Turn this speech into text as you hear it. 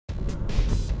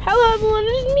Hello everyone,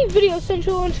 this is me, Video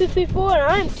Central 1234, and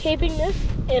I'm taping this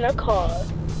in a car.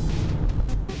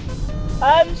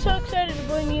 I'm so excited to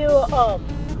bring you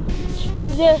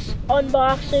this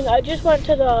unboxing. I just went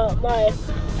to my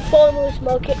Full Moose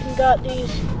Market and got these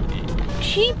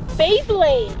cheap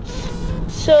beyblades.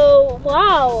 So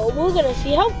wow, we're gonna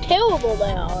see how terrible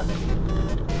they are.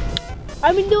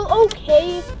 I mean, they're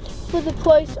okay for the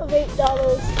price of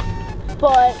 $8,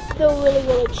 but they're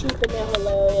really cheap and they're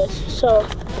hilarious. So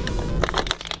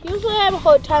usually I have a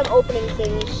hard time opening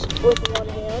things with one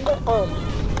hand.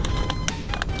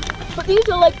 But these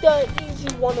are like the easy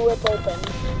one rip open.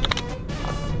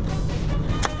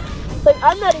 Like,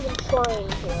 I'm not even trying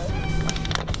here.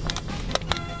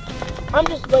 I'm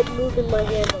just like moving my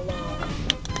hand along.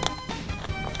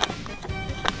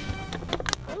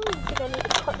 I don't even think I need to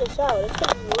cut this out. It's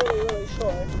getting really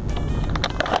short.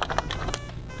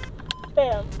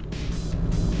 Bam.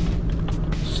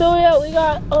 So yeah, we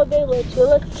got our beyblades here.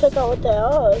 Let's check out what they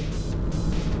are.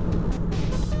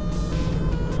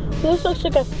 This looks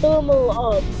like a thermal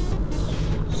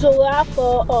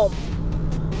Zarafa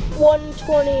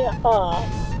 120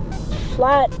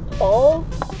 flat ball.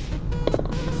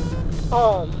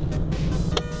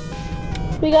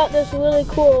 We got this really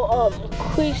cool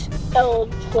crease El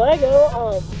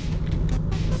Drago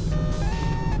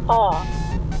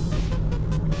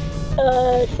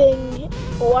thing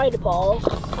wide ball.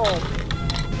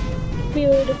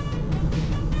 Weird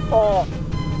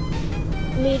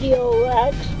Meteor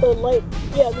Rex, or light,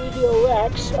 yeah, Meteor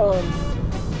Rex,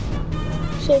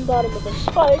 same bottom with a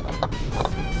spike.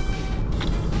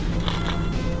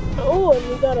 Oh, and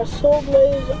we got a Soul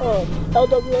Blaze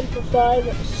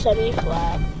LW145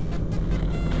 semi-flat.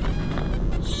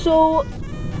 So,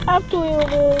 after we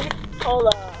remove all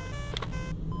the,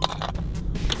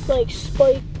 like,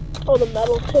 spike, all the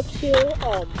metal tips here,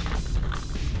 and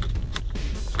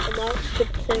that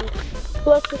stupid thing,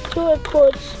 left with 2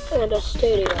 airports and a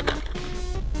stadium.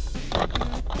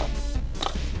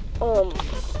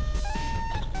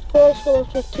 First, we're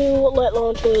left with 2 light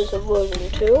launchers of version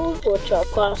 2, which are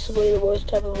possibly the worst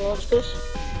type of launchers.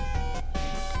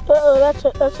 But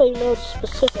that's how you know it's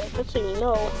specific. That's how you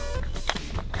know.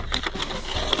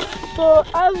 So,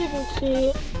 as you can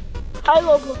see, I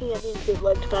love looking at these big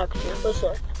like packages.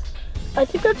 Listen, I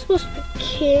think that's supposed to be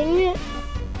King.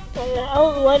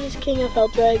 Why does King have El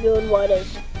Drago and why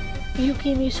does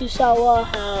Yuki Misusawa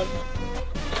have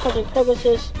Cousin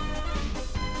Pegasus?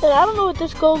 And I don't know what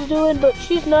this girl's doing, but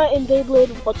she's not in Beyblade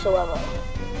whatsoever.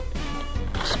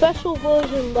 Special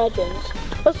version Legends.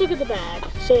 Let's look at the bag.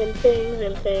 Same thing.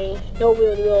 No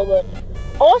weird girl, but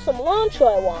awesome launcher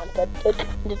I want, but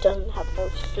it doesn't have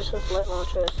those. It just has light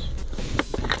launchers.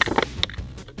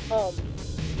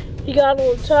 We got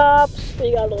little tops,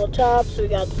 we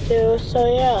got the 2, so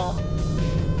yeah.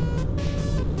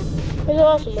 It's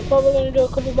awesome. We're probably going to do a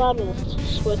couple battles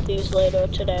with these later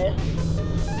today.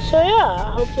 So yeah,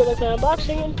 I hope you like my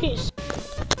unboxing, and peace.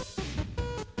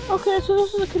 Okay, so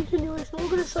this is a continuation. We're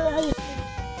going to show you how you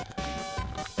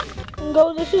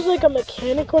go. This is like a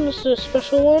mechanic one, this is a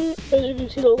special one, as you can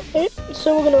see the light.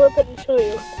 So we're going to rip it and show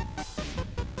you.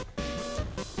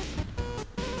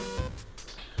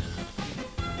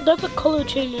 That's a color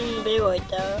changing bay right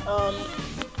there.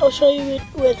 I'll show you it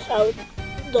without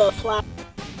the flap.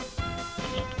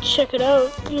 Check it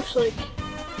out. It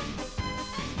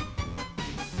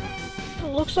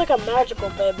looks like a magical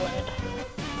Beyblade.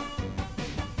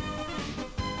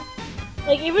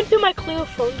 Like, even through my clear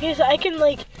phone case, I can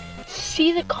like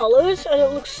see the colors, and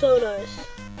it looks so nice.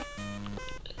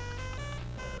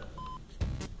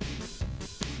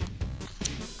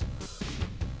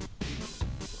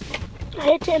 I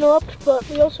hate to interrupt, but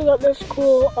we also got this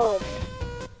cool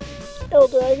El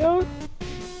Drago,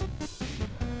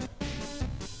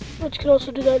 which can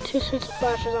also do that too, since it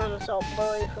flashes on itself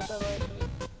blurry for some reason.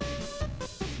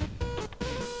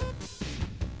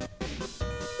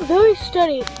 Very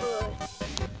steady for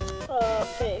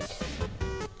fake.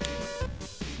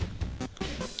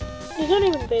 These aren't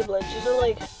even Beyblades, these are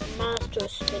like master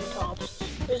spin tops.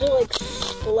 These are like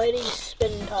sliding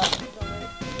spin tops.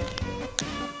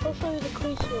 I'll show you the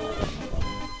crease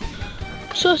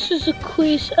one. So this is the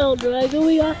crease El Drago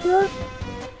we got here.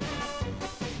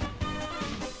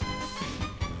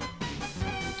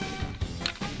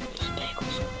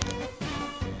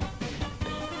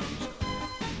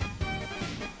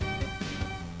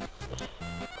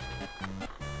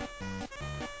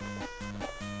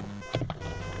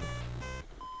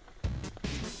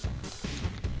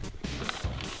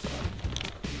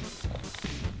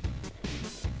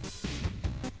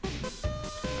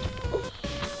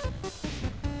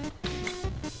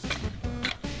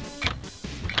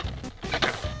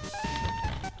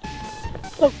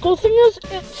 The cool thing is,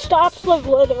 it stops like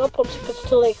loading up once it gets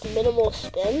to like minimal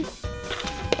spin,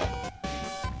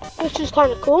 which is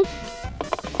kind of cool.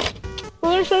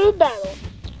 We're gonna show you a battle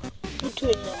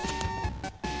between them.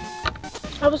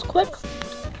 That was quick.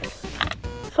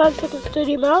 5 seconds to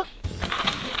steam out.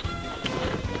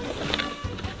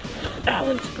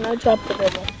 And I dropped the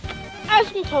ribbon. As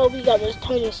you can tell, we got this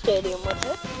tiny stadium with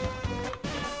it.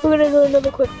 We're gonna do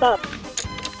another quick battle.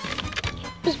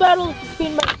 This battle is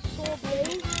between my Soul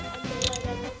Blaze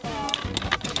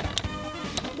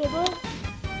and the beyblade.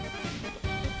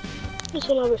 This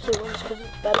one obviously wins because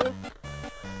it's better.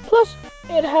 Plus,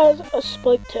 it has a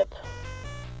spike tip.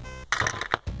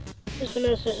 This one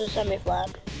is just a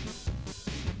semi-flat.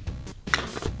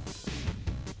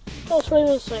 I'll show you in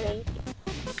a second.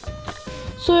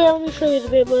 So yeah, let me show you the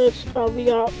beyblades. We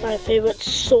got my favorite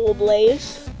Soul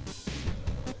Blaze.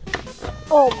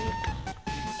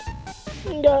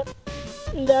 We got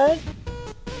that.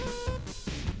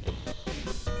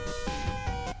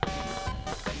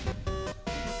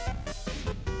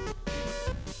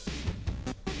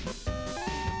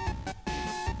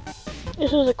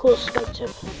 This is a cool spike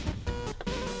tip.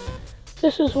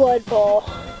 This is wide ball.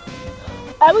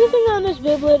 Everything on this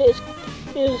beyblade is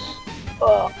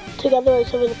together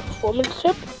except for the performance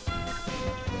tip.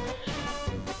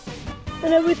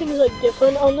 And everything is like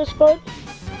different on this part.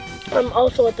 I'm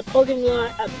also at the parking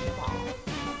lot at the mall.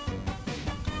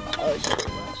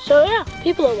 So yeah,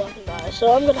 people are walking by.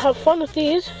 So I'm gonna have fun with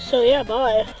these. So yeah,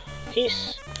 bye.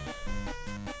 Peace.